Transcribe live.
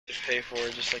Just pay for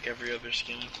it just like every other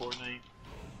skin in Fortnite.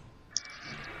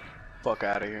 Fuck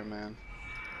out of here, man.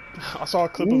 I saw a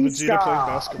clip of Vegeta playing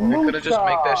basketball. They could have just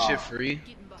make that shit free.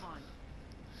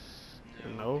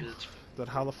 No. Then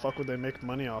how the fuck would they make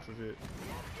money off of it?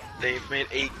 They've made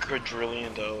 $8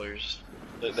 quadrillion.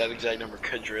 That exact number,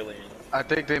 quadrillion. I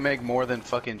think they make more than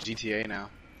fucking GTA now.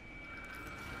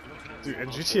 Dude,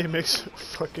 and GTA makes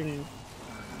fucking...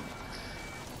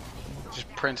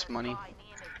 Just prints money.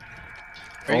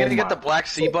 Are you gonna get the Black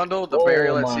Sea bundle? The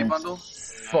Burial at Sea bundle?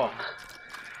 Fuck.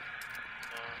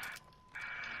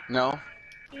 No?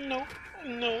 No,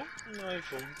 I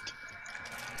won't.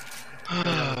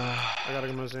 I gotta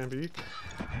go to Mozambique.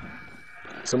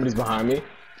 Somebody's behind me.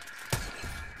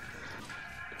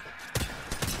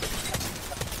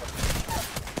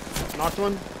 Knocked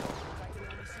one.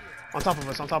 On top of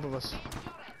us, on top of us.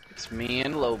 It's me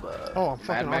and Loba. Oh, I'm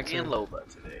fucking Mad Maggie awesome. and Loba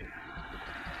today.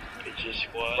 Bitches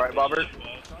squad. Right, Bobbert?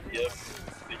 Yep.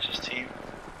 Bitches team.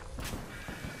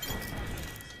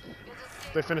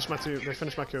 They finished my two. They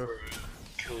finished my kill.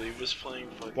 Khalid was playing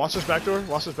fucking. Watch this back door.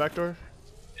 Watch this back door.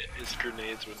 His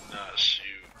grenades would not shoot.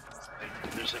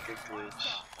 Like, there's like a glitch.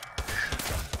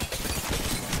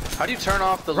 How do you turn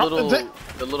off the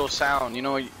little sound? You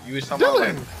know, you was talking about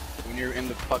like, when you're in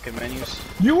the fucking menus.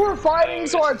 You were fighting,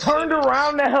 so I turned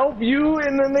around to help you,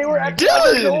 and then they were at the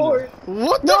other door.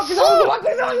 What the No, fuck?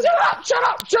 no,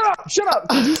 shut up!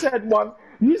 Because you said one.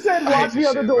 You said watch the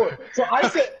other door. So I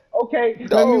said, okay,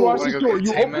 let me watch this door.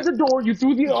 You opened the door, you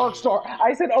threw the arc star.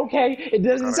 I said, okay, it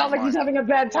doesn't sound like he's having a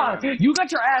bad time. You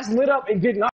got your ass lit up and did not.